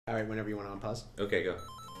Alright, whenever you want to unpause. Okay, go.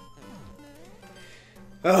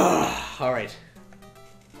 Alright.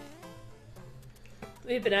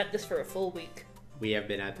 We've been at this for a full week. We have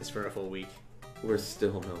been at this for a full week. We're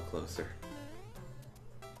still no closer.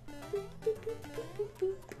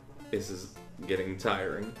 This is getting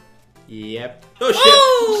tiring. Yep. Oh shit!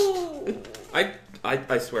 Oh!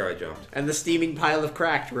 I swear I jumped. And the steaming pile of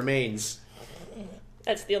cracked remains.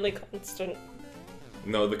 That's the only constant.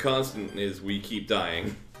 No, the constant is we keep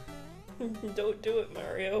dying. Don't do it,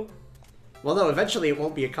 Mario. Well, no, eventually it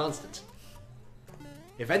won't be a constant.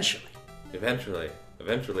 Eventually.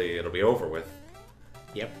 Eventually it'll be over with.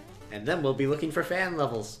 Yep. And then we'll be looking for fan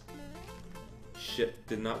levels. Shit,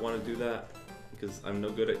 did not want to do that. Because I'm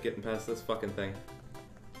no good at getting past this fucking thing.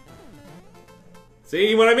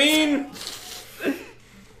 See what I mean?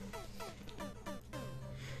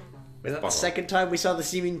 Was that the second time we saw the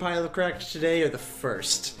steaming pile of cracked today, or the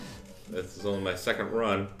first? This is only my second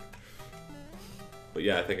run. But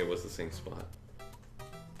yeah, I think it was the same spot.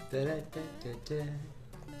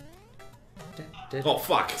 Oh,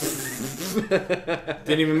 fuck!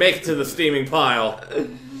 Didn't even make it to the steaming pile.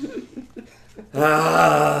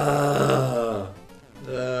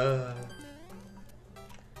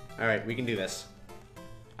 Alright, we can do this.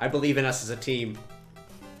 I believe in us as a team.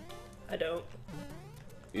 I don't.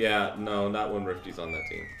 Yeah, no, not when Riffti's on that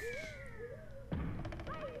team.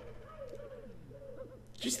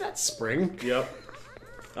 Did you see that spring? Yep.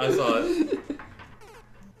 I saw it.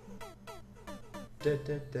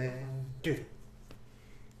 Dude.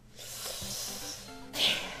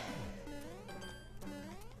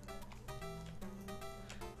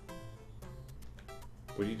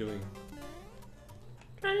 What are you doing?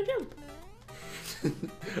 Trying to jump.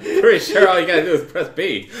 Pretty sure all you gotta do is press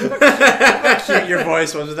B. Cute your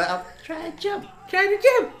voice was with that. Try to jump. Try to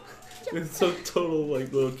jump. It's so total,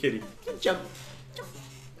 like, little kitty. Jump.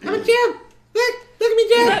 I'm a jump. Look at me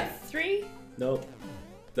Is jump. that 3? Nope.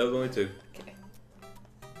 That was only 2. Okay.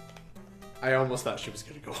 I almost thought she was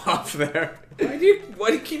gonna go off there. Why do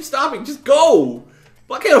you keep stopping? Just go!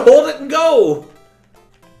 Fucking hold it and go!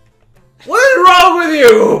 What is wrong with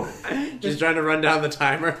you? Just trying to run down the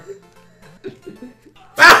timer.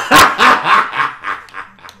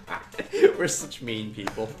 We're such mean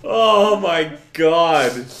people. Oh my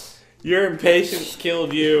god. Your impatience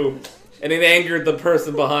killed you. And it angered the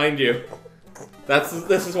person behind you.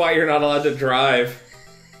 This is why you're not allowed to drive.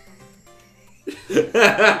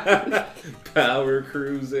 Power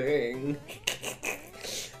cruising.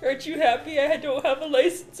 Aren't you happy I don't have a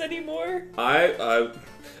license anymore? I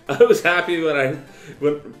was happy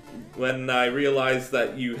when I realized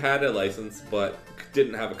that you had a license but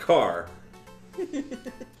didn't have a car.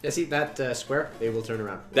 Yeah, see that square? They will turn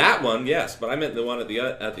around. That one, yes, but I meant the one at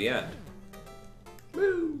the end.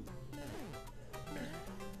 Woo!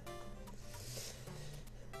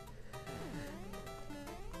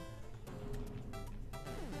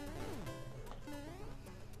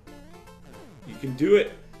 You can do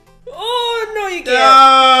it. Oh, no, you can't.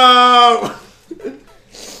 No!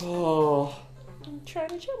 Oh, I'm trying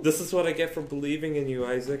to jump. this is what I get for believing in you,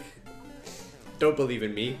 Isaac. Don't believe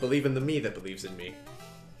in me. Believe in the me that believes in me.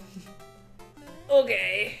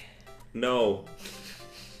 Okay. No.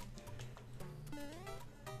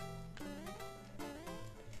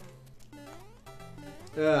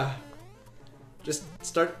 Just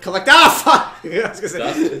start collect. Ah, fuck! I was gonna say,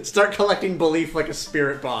 Dustin. start collecting belief like a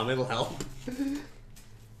spirit bomb. It'll help. It'd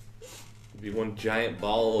be one giant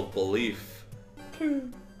ball of belief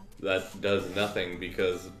that does nothing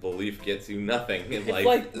because belief gets you nothing in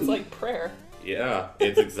life. It's like prayer. Yeah,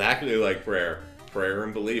 it's exactly like prayer. Prayer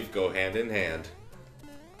and belief go hand in hand.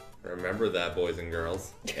 Remember that, boys and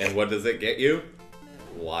girls. And what does it get you?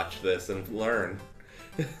 Watch this and learn.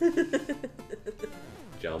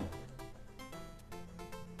 Jump.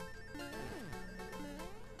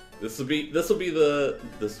 This will be the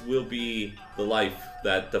life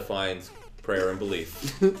that defines prayer and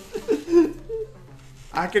belief.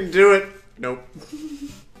 I can do it. Nope.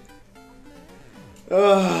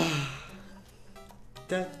 Da,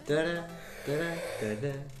 da, da, da, da,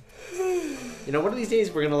 da. You know, one of these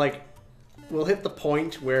days we're gonna we'll hit the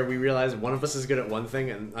point where we realize one of us is good at one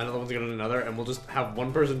thing and another one's good at another, and we'll just have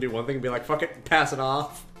one person do one thing and be like, fuck it, pass it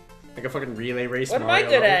off. Like a fucking relay race. What am I Mario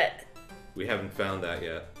good level. at? We haven't found that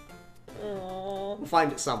yet. Aww. We'll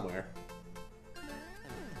find it somewhere.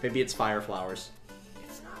 Maybe it's fire flowers.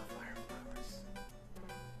 It's not fire flowers.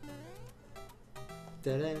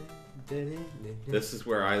 Da, da, da, da, da. This is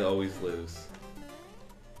where I always lose.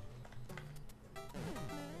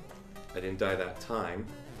 I didn't die that time.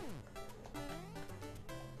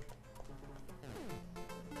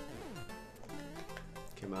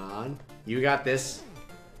 Come on. You got this.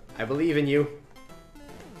 I believe in you.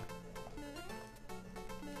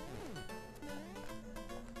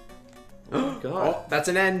 Oh god. Oh, that's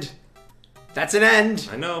an end. That's an end.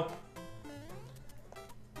 I know.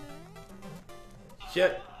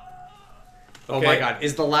 Shit. Oh my god,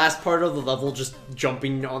 is the last part of the level just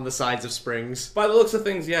jumping on the sides of springs? By the looks of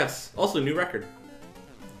things, yes. Also, new record.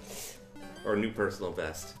 Or new personal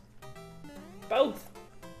best. Both.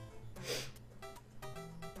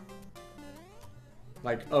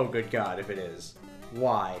 Like, oh good god, if it is.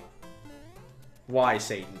 Why? Why,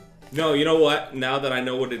 Satan? No, you know what? Now that I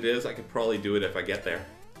know what it is, I could probably do it if I get there.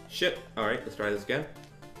 Shit. Alright, let's try this again.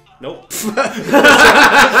 Nope. Try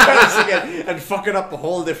this again and fuck it up a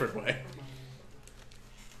whole different way.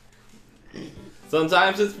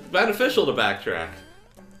 Sometimes it's beneficial to backtrack.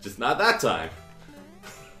 Just not that time.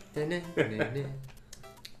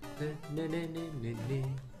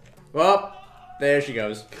 Well, there she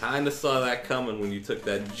goes. Kinda saw that coming when you took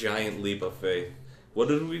that giant leap of faith. What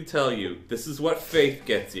did we tell you? This is what faith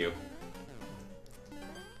gets you.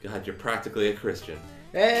 God, you're practically a Christian.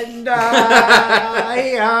 And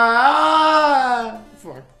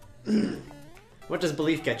fuck. What does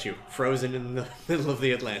belief get you? Frozen in the middle of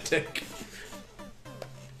the Atlantic.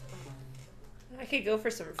 I could go for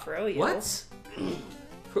some froyo. What?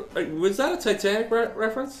 Was that a Titanic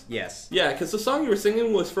reference? Yes. Yeah, because the song you were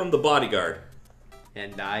singing was from The Bodyguard.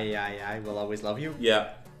 And I will always love you.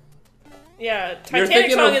 Yeah. Yeah, You're Titanic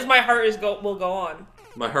thinking song of- is My Heart Is Will Go On.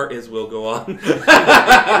 My heart is will go on.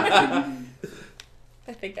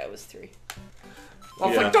 I think that was 3.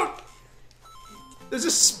 Well, Yeah. fuck, don't. There's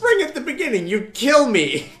a spring at the beginning. You'd kill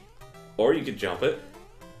me. Or you could jump it.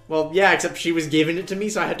 Well, yeah, except she was giving it to me,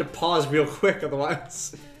 so I had to pause real quick,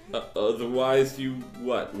 otherwise. Otherwise, you,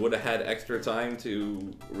 what, would have had extra time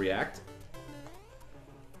to react?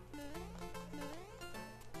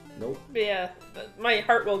 Nope. But yeah, My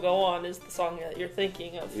Heart Will Go On is the song that you're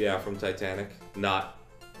thinking of. Yeah, from Titanic. Not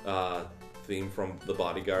theme from The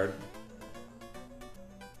Bodyguard.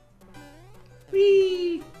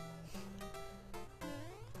 Whee!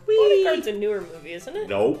 Bodyguard's a newer movie, isn't it?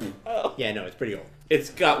 Nope. Oh. Yeah, no, it's pretty old. It's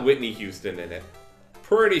got Whitney Houston in it.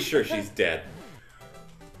 Pretty sure she's dead.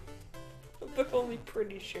 But only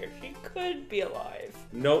pretty sure she could be alive.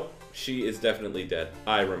 Nope, she is definitely dead.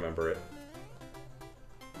 I remember it.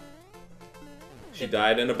 She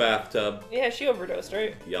died in a bathtub. Yeah, she overdosed,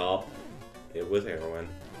 right? Yup. It was heroin.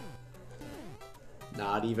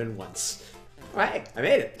 Not even once. Alright, I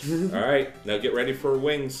made it. Alright, now get ready for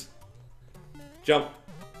wings. Jump.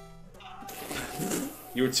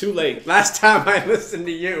 You were too late. Last time I listened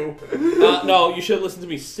to you. No, you should have listened to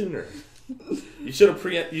me sooner. You should have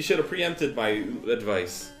preempted my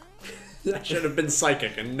advice. I should have been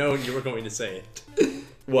psychic and known you were going to say it.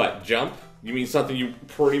 What, jump? You mean something you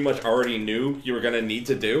pretty much already knew you were gonna need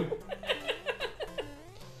to do?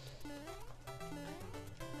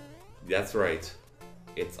 That's right.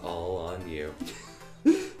 It's all on you.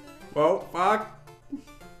 Well, fuck.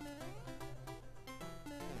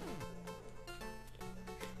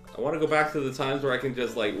 I want to go back to the times where I can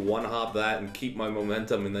just like one-hop that and keep my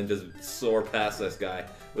momentum and then just soar past this guy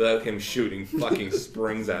without him shooting fucking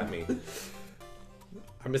springs at me.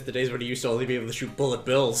 I miss the days when you used to only be able to shoot bullet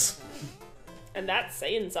bills. And that's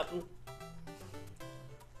saying something.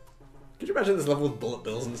 Could you imagine this level with bullet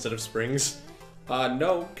bills instead of springs?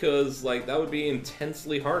 No, because like that would be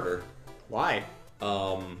intensely harder. Why?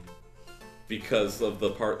 Because of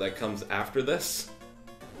the part that comes after this.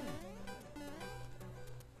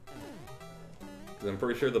 Because I'm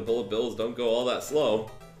pretty sure the bullet bills don't go all that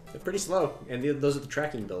slow. They're pretty slow, and those are the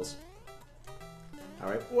tracking bills.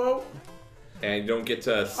 Alright, whoa. And you don't get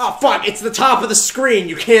to... Oh fuck, it's the top of the screen,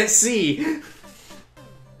 you can't see!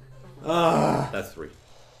 That's 3.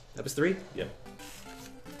 That was 3? Yep.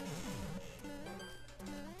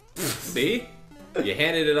 See? You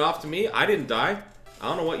handed it off to me. I didn't die. I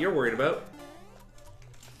don't know what you're worried about.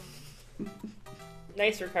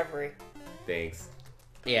 Nice recovery. Thanks.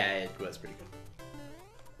 Yeah, it was pretty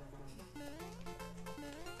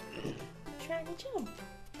good. Trying to jump.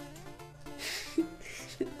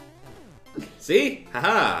 See?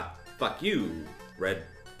 Haha. Fuck you, red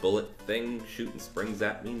bullet thing shooting springs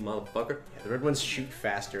at me, motherfucker. Yeah, the red ones shoot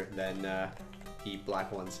faster than the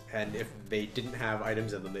black ones, and if they didn't have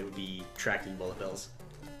items in them, they would be tracking bullet bills.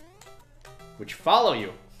 Which follow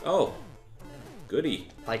you. Oh. Goody.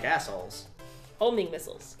 Like assholes. Homing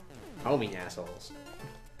missiles. Homing assholes.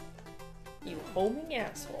 You homing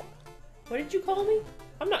asshole. What did you call me?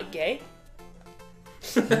 I'm not gay.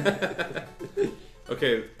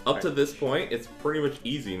 Okay, up to this point, it's pretty much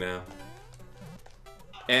easy now.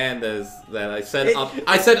 And that I said up.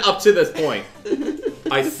 I said up to this point.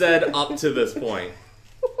 I said up to this point.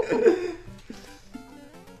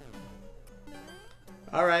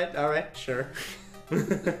 All right, sure.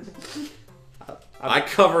 I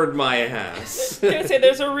covered my ass. I was gonna say,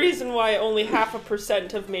 there's a reason why only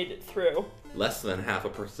 0.5% have made it through. Less than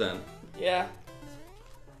 0.5%. Yeah.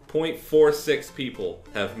 0.46 people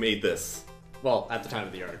have made this. Well, at the time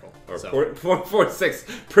of the article. Or So.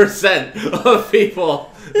 0.46% of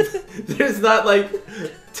people. There's not like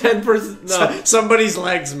 10%. No. Somebody's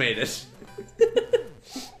legs made it.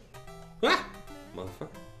 Ah, motherfucker.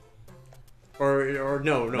 Or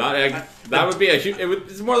no. That would be a huge.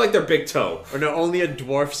 It's more like their big toe. Or no, only a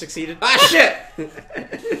dwarf succeeded. Ah, shit!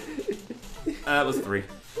 That was 3.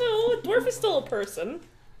 No, a dwarf is still a person.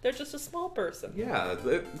 They're just a small person. Yeah,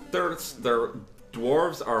 they're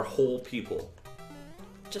dwarves are whole people.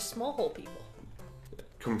 Just small hole people.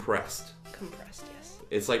 Compressed. Compressed, yes.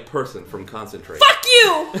 It's like person from Concentrate. Fuck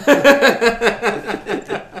you!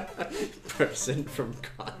 Person from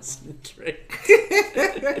Concentrate.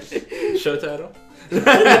 Show title?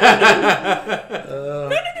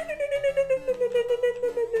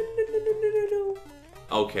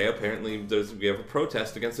 Okay, apparently we have a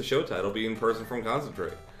protest against the show title being person from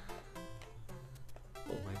Concentrate.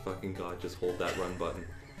 Oh my fucking god, just hold that run button.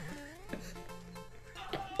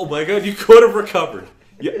 Oh my god, you could have recovered.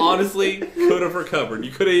 You honestly could have recovered.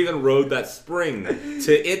 You could have even rode that spring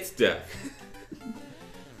to its death.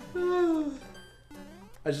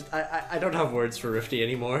 I don't have words for Riffti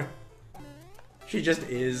anymore. She just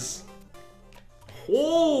is.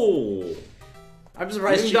 Whoa! I'm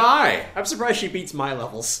surprised You die. I'm surprised she beats my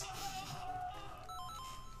levels.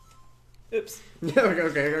 Oops. Yeah,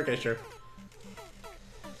 okay, sure.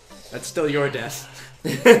 That's still your death.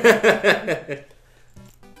 Get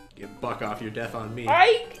buck off your death on me.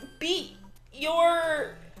 I beat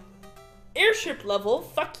your airship level.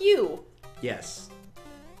 Fuck you. Yes.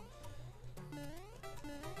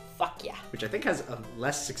 Fuck yeah. Which I think has a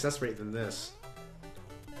less success rate than this.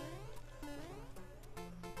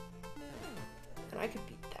 And I could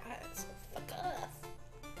beat that, so fuck off.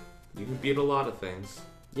 You can beat a lot of things.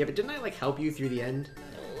 Yeah, but didn't I like help you through the end?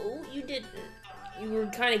 No, you didn't. You were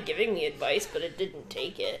kind of giving me advice, but it didn't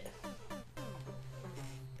take it.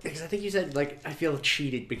 Because I think you said, like, I feel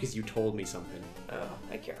cheated because you told me something. Oh,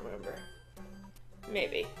 I can't remember.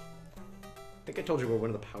 Maybe. I think I told you where one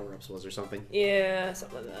of the power-ups was or something. Yeah,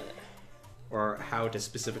 something like that. Or how to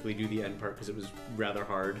specifically do the end part because it was rather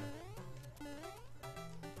hard.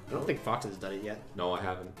 I don't think Foxin's done it yet. No, I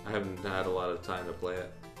haven't. I haven't had a lot of time to play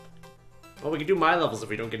it. Well, we can do my levels if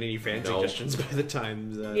we don't get any fan No. suggestions by the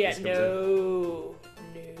time Yeah, this comes no.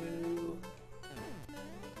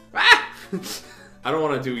 Ah! I don't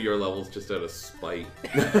want to do your levels just out of spite.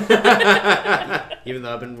 Even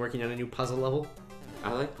though I've been working on a new puzzle level.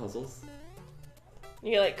 I like puzzles.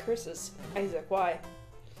 You like curses. Isaac, why?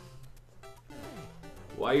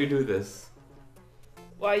 Why you do this?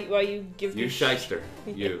 Why you give me You shyster.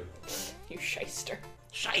 You. You shyster.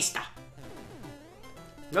 Shyster!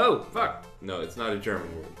 No, fuck. No, it's not a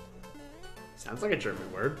German word. Sounds like a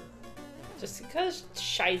German word. Just because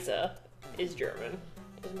Scheisse is German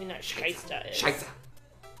doesn't mean that Shyster is. Scheiße.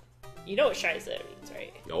 You know what Scheisse means,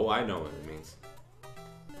 right? Oh, I know what it means.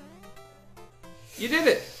 You did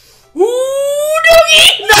it! Ooh,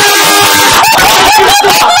 doggy!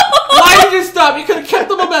 Why did you stop? You could have kept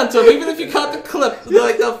the momentum, even if you caught the clip,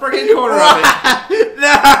 like the freaking corner of it.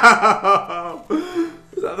 No!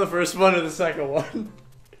 Is that the first one or the second one?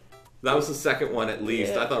 That was the second one at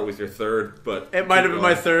least. Yeah. I thought it was your third, but It might have keep been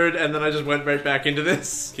my going. third, and then I just went right back into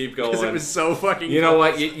this. Keep Because going. it was so fucking You know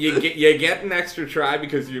close. what? You get an extra try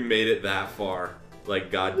because you made it that far. Like,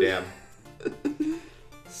 goddamn.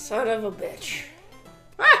 Son of a bitch.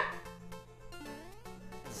 Ah!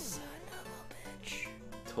 Son of a bitch.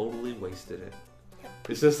 Totally wasted it.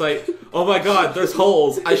 It's just like, oh my god, there's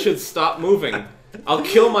holes. I should stop moving. I'll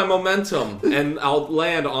kill my momentum and I'll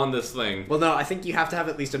land on this thing. Well, no, I think you have to have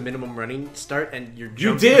at least a minimum running start, and your You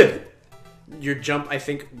jump, did! Your jump, I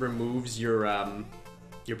think, removes your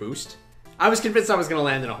boost. I was convinced I was gonna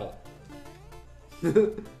land in a hole.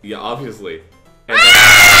 Yeah, obviously. And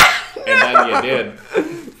then you did.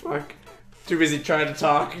 Fuck. Too busy trying to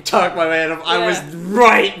talk my way out of. I was Yeah.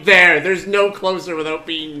 right there. There's no closer without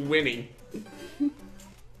being winning.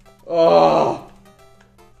 Oh.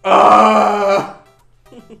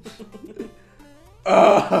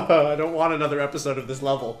 I don't want another episode of this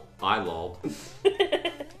level. I lolled.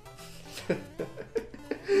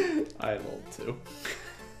 I lulled too.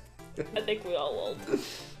 I think we all lulled.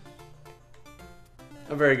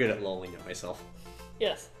 I'm very good at lulling at myself.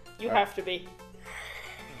 Yes, you Alright. have to be.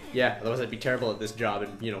 Yeah, otherwise I'd be terrible at this job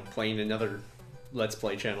and, playing another Let's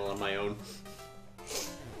Play channel on my own.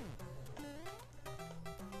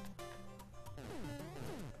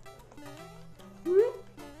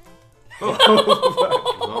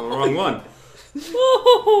 Oh, wrong one.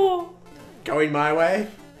 Going my way?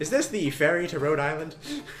 Is this the ferry to Rhode Island?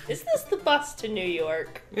 Is this the bus to New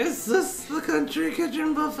York? Is this the country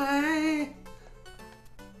kitchen buffet?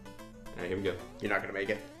 Alright, here we go. You're not gonna make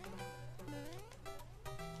it.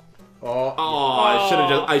 Oh,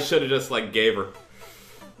 Oh, I should have just like gave her.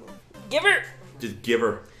 Give her. Just give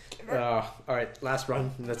her. alright, last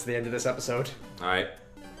run. That's the end of this episode. Alright.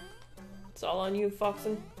 It's all on you,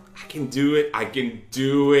 Foxin. I can do it. I can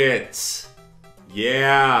do it.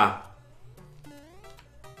 Yeah.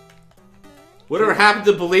 Whatever happened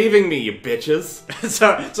to believing me, you bitches?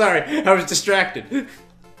 Sorry, I was distracted.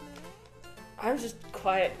 I was just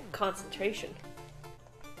quiet concentration.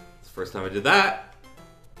 It's the first time I did that.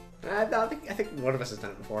 I think one of us has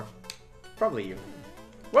done it before. Probably you.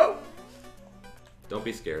 Whoa! Don't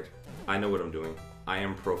be scared. I know what I'm doing. I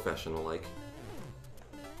am professional-like.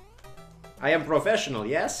 I am professional,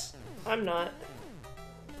 yes? I'm not.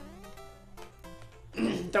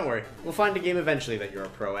 Don't worry. We'll find a game eventually that you're a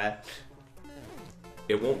pro at.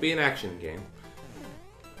 It won't be an action game.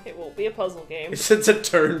 It won't be a puzzle game. It's a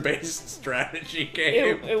turn-based strategy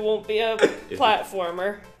game. It won't be a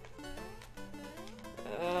platformer.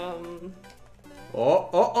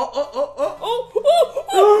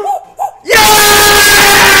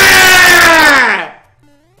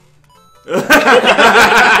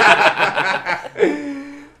 Yeah!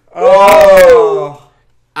 Oh!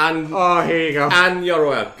 And here you go. And you're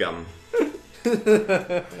welcome.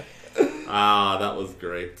 Ah, that was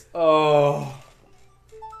great. Oh.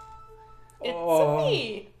 It's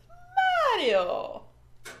me, Mario.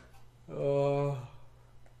 Oh.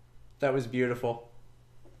 That was beautiful.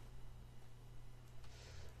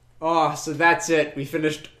 Oh, so that's it. We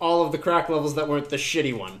finished all of the crack levels that weren't the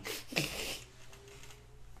shitty one.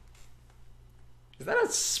 Is that a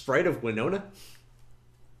sprite of Winona?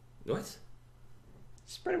 What?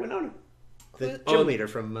 Sprite of Winona. The Oh. gym leader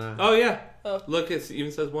from... Oh, yeah. Oh. Look, it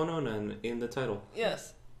even says Winona in the title.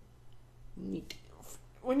 Yes. Neat.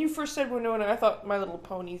 When you first said Winona, I thought My Little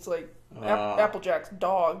Pony's like Oh. Applejack's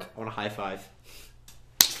dog. I want a high five.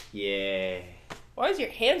 Yeah. Why is your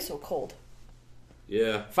hand so cold?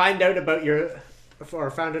 Yeah. Find out about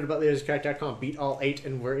leaderscrack.com. Beat all 8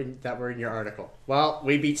 and were in your article. Well,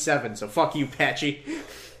 we beat 7, so fuck you, Patchy.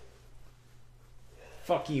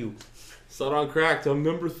 Fuck you. Saw it on Cracked. I'm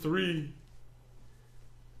number 3.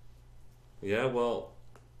 Yeah, well.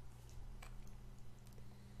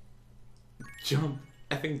 Jump.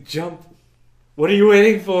 Effing jump. What are you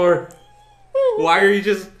waiting for? Why are you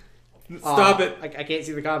just... Stop it. I can't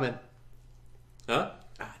see the comment. Huh?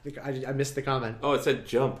 I missed the comment. Oh, it said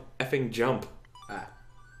jump. Effing jump.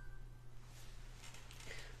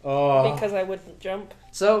 Oh. Because I wouldn't jump.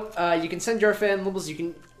 So, you can send your fan levels. You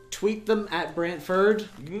can tweet them at BrantFurred.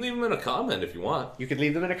 You can leave them in a comment if you want. You could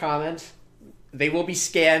leave them in a comment. They will be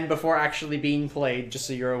scanned before actually being played, just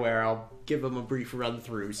so you're aware. I'll give them a brief run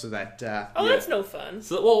through so that... That's no fun.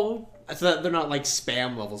 So that they're not like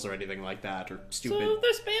spam levels or anything like that, or stupid. So if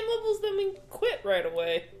they're spam levels, then we quit right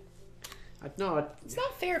away. It's not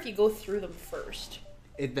fair if you go through them first.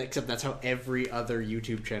 except that's how every other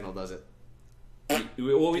YouTube channel does it.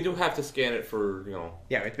 well, we do have to scan it for,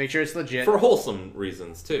 Yeah, we have to make sure it's legit. for wholesome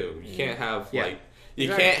reasons too. You can't have Yeah. you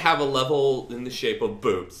Exactly. can't have a level in the shape of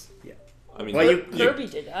boobs. Yeah. I mean, Well, Kirby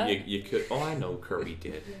did that. You could. Oh, I know Kirby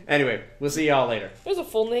did. Anyway, we'll see y'all later. There's a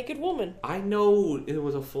full naked woman. I know it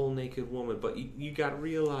was a full naked woman, but you got to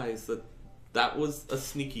realize that was a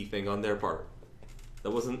sneaky thing on their part.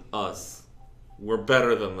 That wasn't us. We're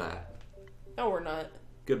better than that. No, we're not.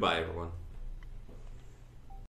 Goodbye, everyone.